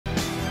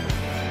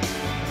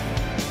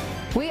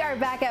We are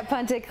back at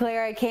Punta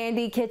Clara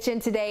Candy Kitchen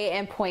today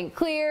in Point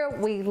Clear.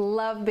 We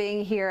love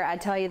being here. I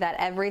tell you that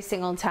every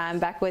single time.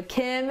 Back with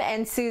Kim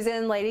and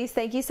Susan. Ladies,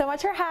 thank you so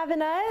much for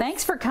having us.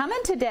 Thanks for coming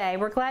today.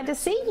 We're glad to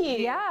see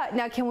you. Yeah.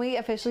 Now, can we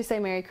officially say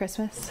Merry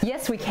Christmas?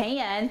 Yes, we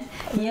can.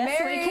 Yes,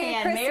 Merry we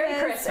can. Christmas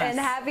Merry Christmas. and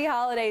Happy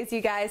Holidays, you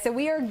guys. So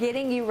we are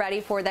getting you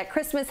ready for that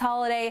Christmas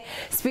holiday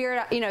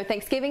spirit. You know,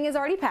 Thanksgiving is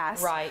already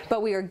passed. Right.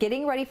 But we are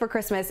getting ready for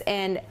Christmas,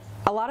 and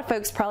a lot of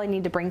folks probably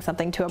need to bring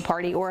something to a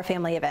party or a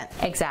family event.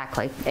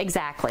 Exactly.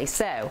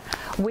 So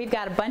we've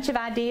got a bunch of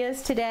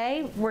ideas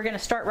today. We're going to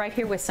start right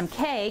here with some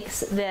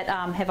cakes that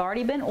have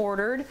already been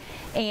ordered,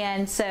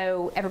 and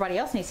so everybody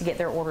else needs to get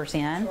their orders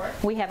in. Sure.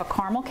 We have a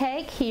caramel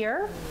cake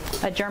here,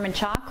 a German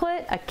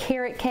chocolate, a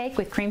carrot cake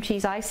with cream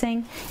cheese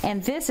icing,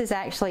 and this is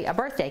actually a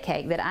birthday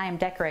cake that I am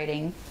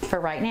decorating for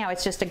right now.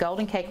 It's just a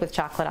golden cake with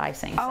chocolate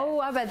icing. Oh,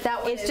 I bet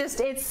that one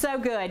it's so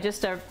good.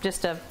 Just a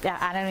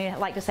I don't even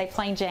like to say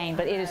plain Jane,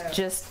 but it is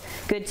just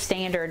good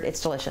standard.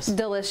 It's delicious.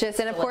 Delicious.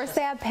 And of course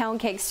they have pound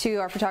cakes too.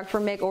 Our photographer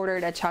Mick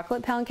ordered a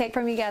chocolate pound cake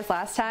from you guys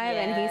last time,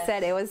 and he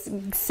said it was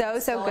so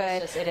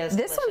good. It is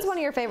this one's one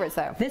of your favorites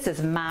though. This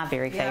is my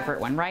very favorite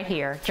one right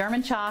here.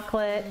 German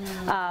chocolate.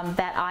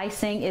 That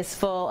icing is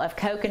full of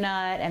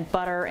coconut and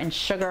butter and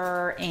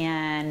sugar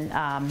and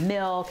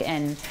milk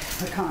and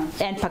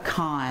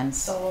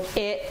pecans.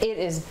 It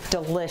is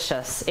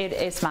delicious.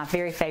 It's my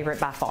very favorite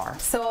by far.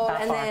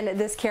 Then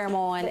this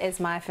caramel one is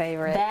my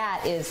favorite.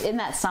 Isn't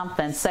that something?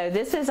 So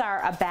this is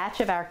a batch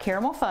of our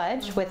caramel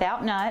fudge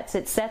without nuts.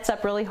 It sets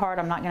up really hard.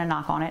 I'm not going to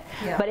knock on it,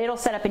 but it'll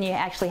set up and you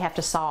actually have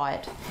to saw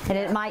it, and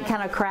it might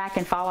kind of crack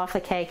and fall off the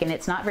cake, and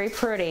it's not very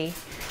pretty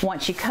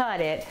once you cut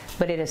it,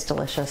 but it is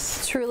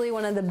delicious. Truly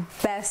one of the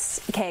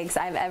best cakes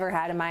I've ever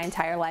had in my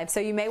entire life. So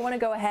you may want to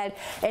go ahead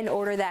and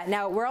order that.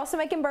 Now we're also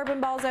making bourbon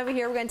balls over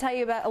here. We're going to tell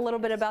you a little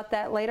bit about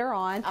that later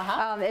on.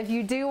 If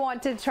you do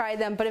want to try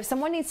them, but if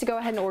someone needs to go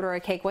ahead and order a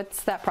cake,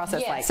 what's that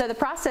process like? So the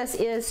process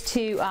is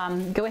to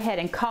go ahead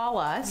and call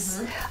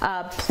us.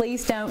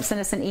 Please don't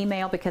send us an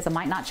email because I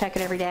might not check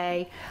it every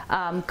day.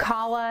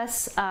 Call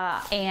us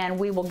and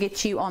we will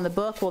get you on the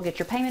book. We'll get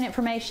your payment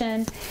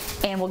information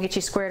and we'll get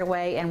you squared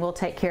away, and we'll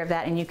take care of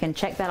that, and you can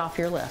check that off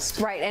your list.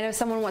 Right. And if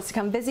someone wants to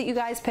come visit you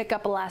guys, pick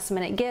up a last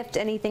minute gift,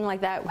 anything like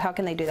that, how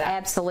can they do that?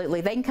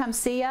 Absolutely. They can come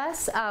see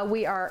us.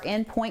 We are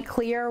in Point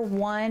Clear,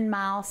 1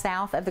 mile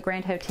south of the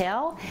Grand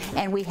Hotel,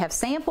 and we have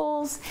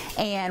samples,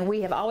 and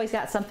we have always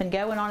got something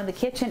going on in the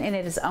kitchen, and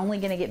it is only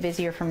going to get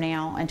busier from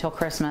now until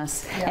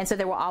Christmas. And so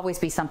there will always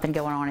be something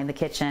going on in the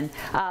kitchen,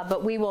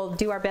 but we will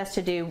do our best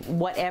to do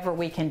whatever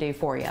we can do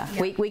for you.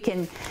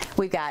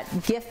 We've got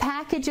gift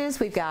packages,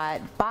 we've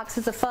got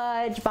boxes of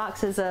fudge,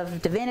 boxes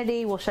of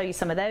divinity. We'll show you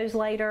some of those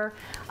later.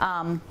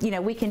 You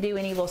know, we can do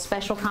any little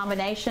special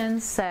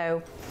combinations,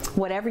 so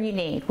whatever you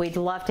need, we'd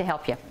love to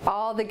help you.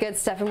 All the good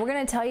stuff, and we're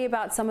going to tell you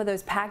about some of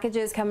those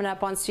packages coming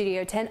up on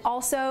Studio 10.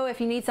 Also,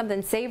 if you need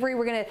something savory,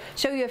 we're going to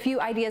show you a few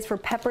ideas for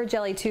pepper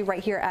jelly too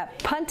right here at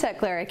Punta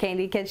Clara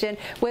Candy Kitchen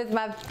with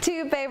my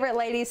two favorite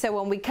ladies. So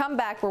when we come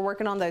back, we're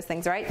working on those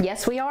things, right?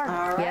 Yes, we are.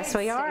 All right. Yes,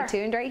 we are.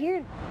 Stay tuned right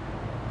here.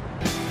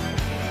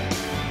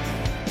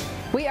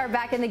 We are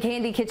back in the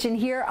Candy Kitchen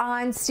here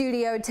on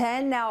Studio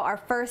 10. Now, our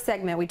first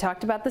segment, we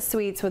talked about the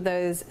sweets with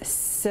those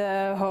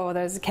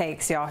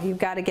cakes, y'all. You've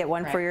got to get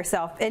one for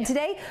yourself. And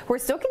today, we're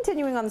still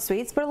continuing on the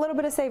sweets, but a little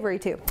bit of savory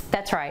too.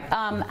 That's right.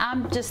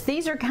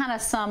 These are kind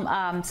of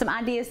some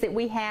ideas that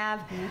we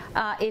have.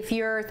 If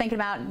you're thinking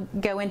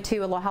about going to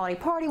a little holiday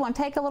party, want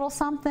to take a little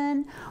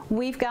something,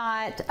 we've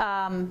got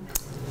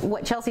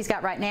what Chelsea's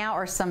got right now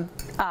are some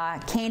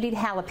candied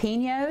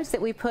jalapenos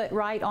that we put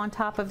right on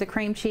top of the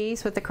cream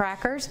cheese with the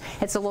crackers.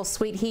 It's a little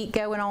sweet heat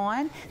going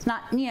on. It's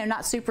not,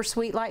 not super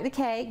sweet like the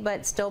cake,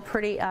 but still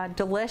pretty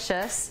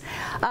delicious.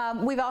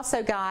 We've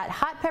also got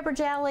hot pepper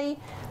jelly,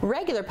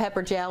 regular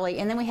pepper jelly,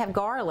 and then we have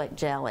garlic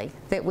jelly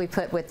that we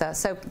put with us.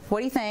 So what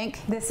do you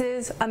think? This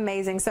is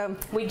amazing. So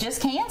we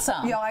just canned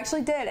some. Y'all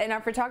actually did, and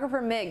our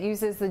photographer Mick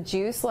uses the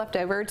juice left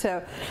over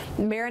to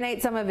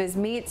marinate some of his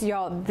meats.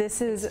 Y'all,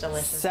 this is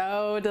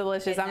so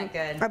delicious. I'm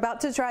about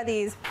to try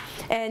these,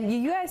 and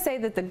you guys say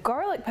that the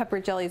garlic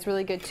pepper jelly is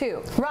really good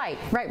too. Right.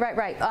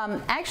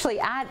 Actually,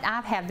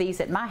 I have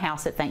these at my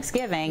house at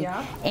Thanksgiving,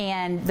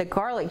 and the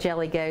garlic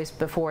jelly goes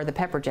before the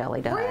pepper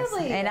jelly does.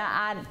 Really?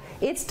 And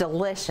it's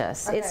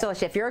delicious. Okay. It's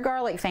delicious. If you're a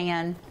garlic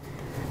fan,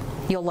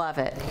 you'll love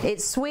it.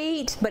 It's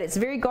sweet, but it's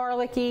very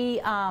garlicky.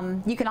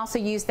 You can also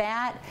use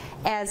that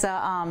as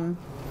a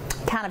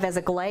kind of as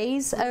a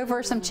glaze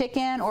over some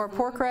chicken or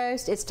pork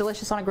roast. It's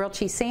delicious on a grilled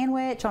cheese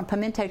sandwich, on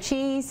pimento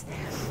cheese.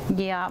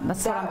 Yeah,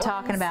 that's what I'm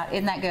talking about.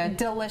 Isn't that good?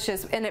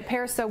 Delicious, and it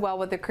pairs so well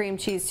with the cream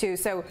cheese too.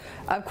 So,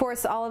 of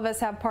course, all of us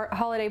have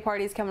holiday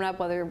parties coming up,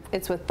 whether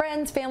it's with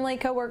friends, family,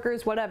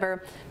 coworkers,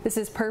 whatever. This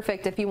is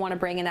perfect if you want to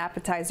bring an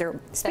appetizer.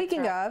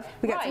 Speaking of,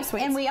 we got some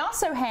sweets. And we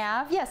also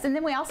have, and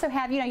then we also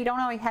have, you don't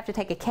always have to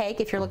take a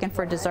cake if you're looking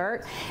for a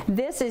dessert.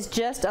 This is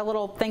just a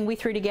little thing we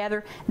threw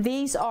together.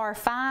 These are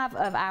 5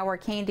 of our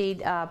candy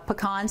candied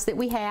pecans that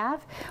we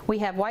have. We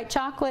have white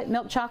chocolate,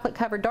 milk chocolate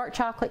covered, dark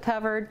chocolate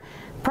covered,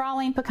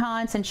 praline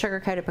pecans, and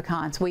sugar-coated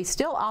pecans. We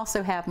still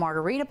also have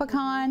margarita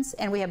pecans,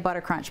 and we have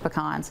butter crunch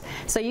pecans.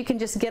 So you can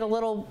just get a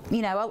little,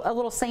 you know, a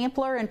little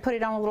sampler and put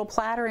it on a little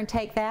platter and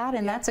take that,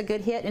 and that's a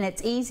good hit. And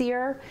it's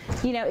easier,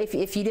 you know, if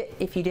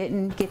you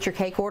didn't get your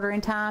cake order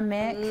in time,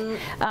 Mick,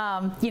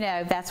 you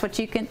know, that's what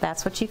you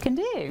can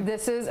do.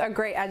 This is a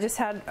great. I just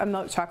had a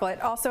milk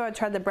chocolate. Also, I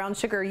tried the brown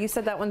sugar. You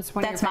said that one's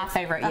one of your That's my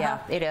favorite. Yeah,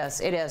 it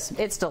is. It is.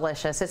 It's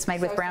delicious. It's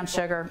made with brown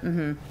sugar.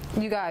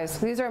 You guys,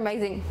 these are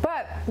amazing.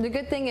 But the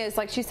good thing is,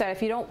 like she said,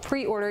 if you don't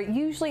pre-order,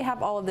 you usually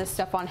have all of this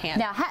stuff on hand.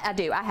 Now, I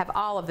do. I have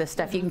all of this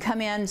stuff. You can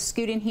come in,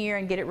 scoot in here,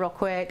 and get it real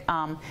quick.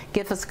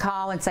 Give us a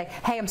call and say,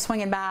 "Hey, I'm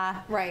swinging by.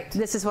 Right.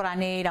 This is what I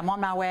need. I'm on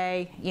my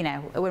way." You know,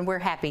 when we're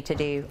happy to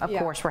do. Of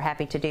course, we're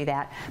happy to do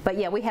that. But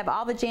yeah, we have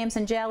all the jams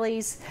and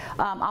jellies,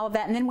 all of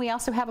that, and then we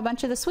also have a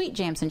bunch of the sweet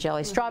jams and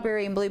jellies,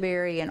 strawberry and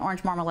blueberry and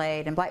orange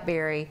marmalade and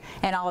blackberry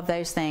and all of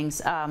those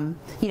things.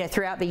 You know,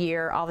 throughout the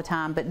year, all the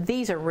time. But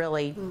these are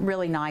really,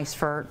 really nice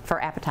for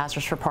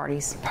appetizers for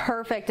parties.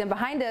 Perfect. And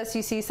behind us,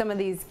 you see some of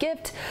these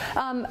gift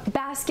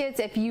baskets.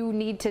 If you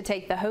need to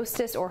take the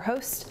hostess or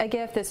host a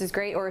gift, this is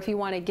great. Or if you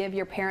want to give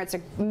your parents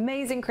an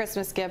amazing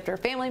Christmas gift, or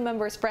family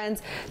members,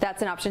 friends,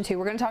 that's an option too.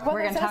 We're going to talk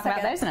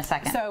about those in a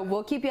second. So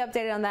we'll keep you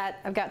updated on that.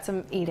 I've got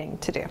some eating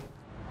to do.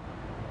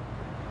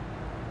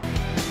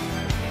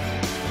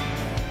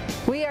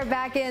 We are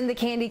back in the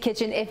Candy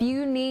Kitchen. If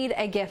you need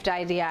a gift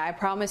idea, I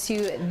promise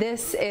you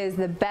this is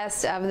the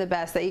best of the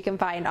best that you can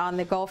find on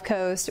the Gulf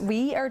Coast.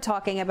 We are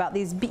talking about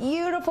these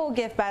beautiful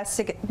gift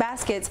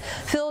baskets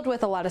filled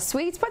with a lot of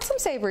sweets, but some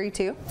savory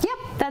too. Yep,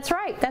 that's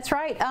right. That's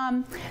right.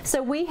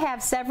 So we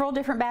have several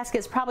different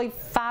baskets, probably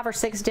 5 or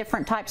 6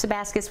 different types of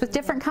baskets with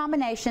different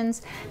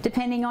combinations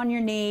depending on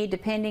your need,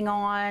 depending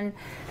on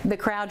the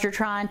crowd you're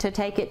trying to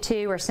take it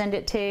to or send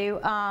it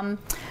to.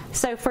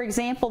 So for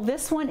example,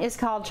 this one is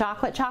called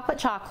Chocolate Chocolate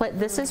Chocolate.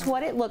 This is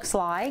what it looks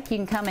like. You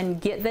can come and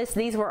get this.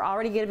 These were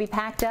already going to be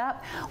packed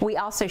up. We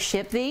also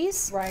ship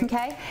these. Right.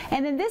 Okay.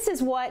 And then this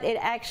is what it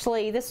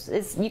actually, this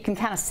is, you can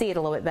kind of see it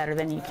a little bit better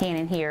than you can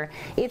in here.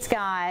 It's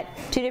got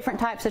 2 different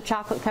types of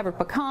chocolate covered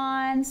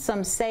pecans,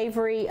 some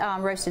savory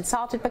roasted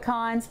salted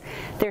pecans.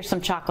 There's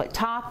some chocolate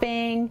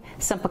topping,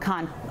 some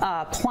pecan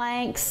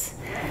planks,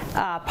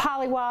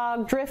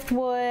 pollywog,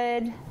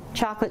 driftwood,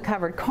 chocolate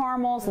covered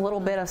caramels, a little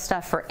bit of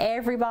stuff for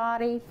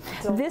everybody.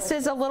 This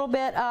is a little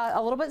bit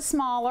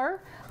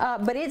smaller,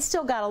 but it's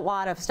still got a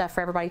lot of stuff for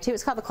everybody too.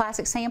 It's called the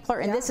Classic Sampler,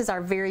 and this is our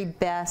very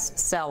best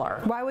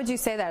seller. Why would you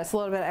say that? It's a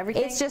little bit of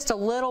everything? It's just a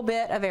little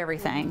bit of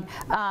everything.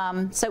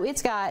 So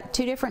it's got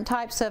 2 different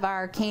types of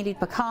our candied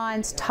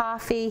pecans,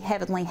 toffee,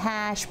 heavenly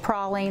hash,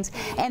 pralines,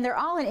 and they're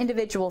all in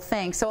individual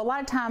things. So a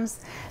lot of times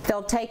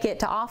they'll take it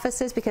to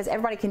offices because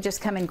everybody can just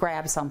come and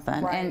grab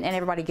something, and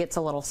everybody gets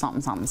a little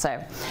something something.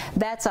 So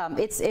that's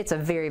it's a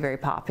very, very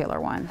popular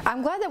one.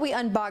 I'm glad that we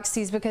unboxed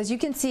these because you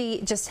can see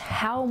just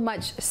how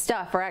much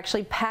stuff are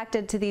actually packed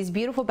into these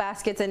beautiful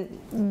baskets, and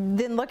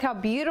then look how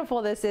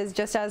beautiful this is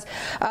just as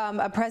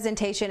a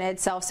presentation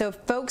itself. So if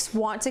folks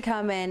want to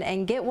come in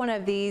and get one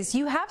of these,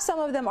 you have some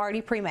of them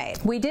already pre-made.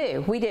 We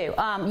do,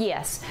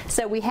 yes.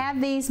 So we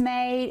have these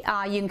made.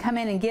 You can come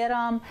in and get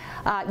them.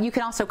 You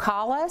can also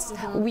call us.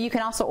 You can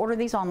also order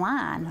these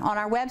online on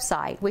our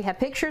website. We have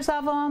pictures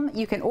of them.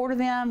 You can order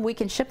them. We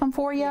can ship them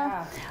for you.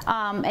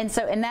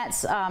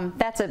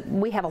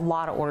 We have a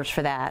lot of orders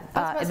for that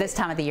at this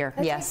time of the year.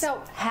 Yes.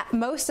 So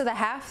most of the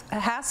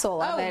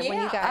hassle of it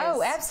when you guys.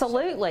 Oh,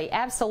 absolutely,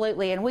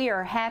 absolutely, and we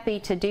are happy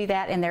to do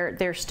that. And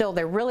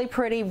they're really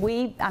pretty.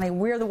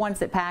 We're the ones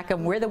that pack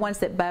them. We're the ones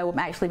that bow them.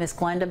 Actually, Miss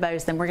Glenda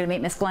bows them. We're going to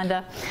meet Miss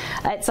Glenda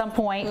at some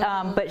point.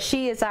 But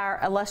she is our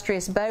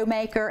illustrious bow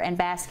maker and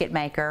basket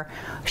maker.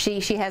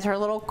 She has her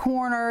little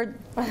corner.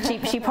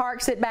 She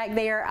parks it back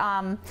there.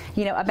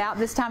 You know, about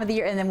this time of the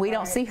year, and then we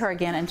don't see her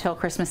again until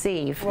Christmas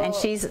Eve. And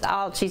she's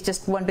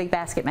just one big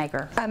basket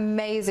maker.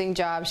 Amazing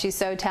job. She's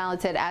so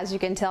talented, as you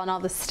can tell, and all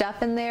the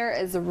stuff in there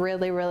is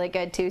really, really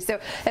good too. So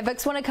if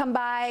folks want to come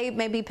by,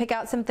 maybe pick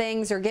out some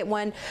things or get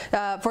one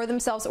for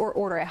themselves or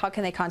order it, how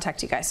can they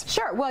contact you guys?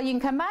 Sure. Well, you can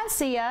come by and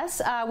see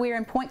us. We're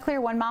in Point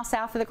Clear, 1 mile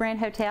south of the Grand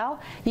Hotel.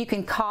 You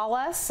can call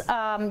us.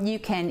 You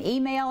can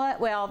email it.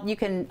 Well, you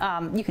can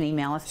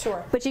email us.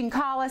 Sure. But you can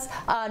call us.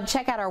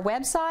 Check out our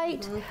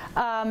website.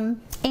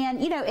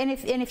 And you know, and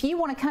if you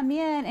want to come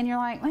in and you're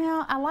like,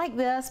 well, I like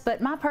this,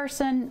 but my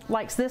person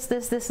likes this,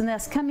 and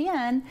this, come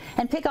in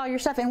and pick all your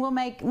stuff, and we'll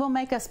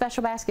make a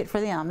special basket for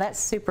them. That's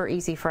super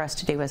easy for us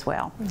to do as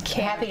well.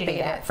 Happy to beat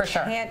it, for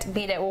sure. Can't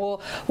beat it.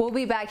 We'll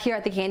be back here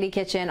at the Candy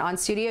Kitchen on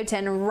Studio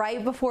 10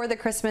 right before the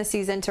Christmas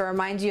season to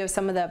remind you of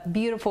some of the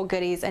beautiful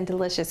goodies and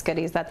delicious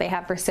goodies that they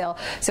have for sale.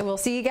 So we'll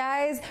see you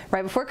guys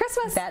right before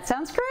Christmas. That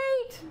sounds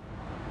great.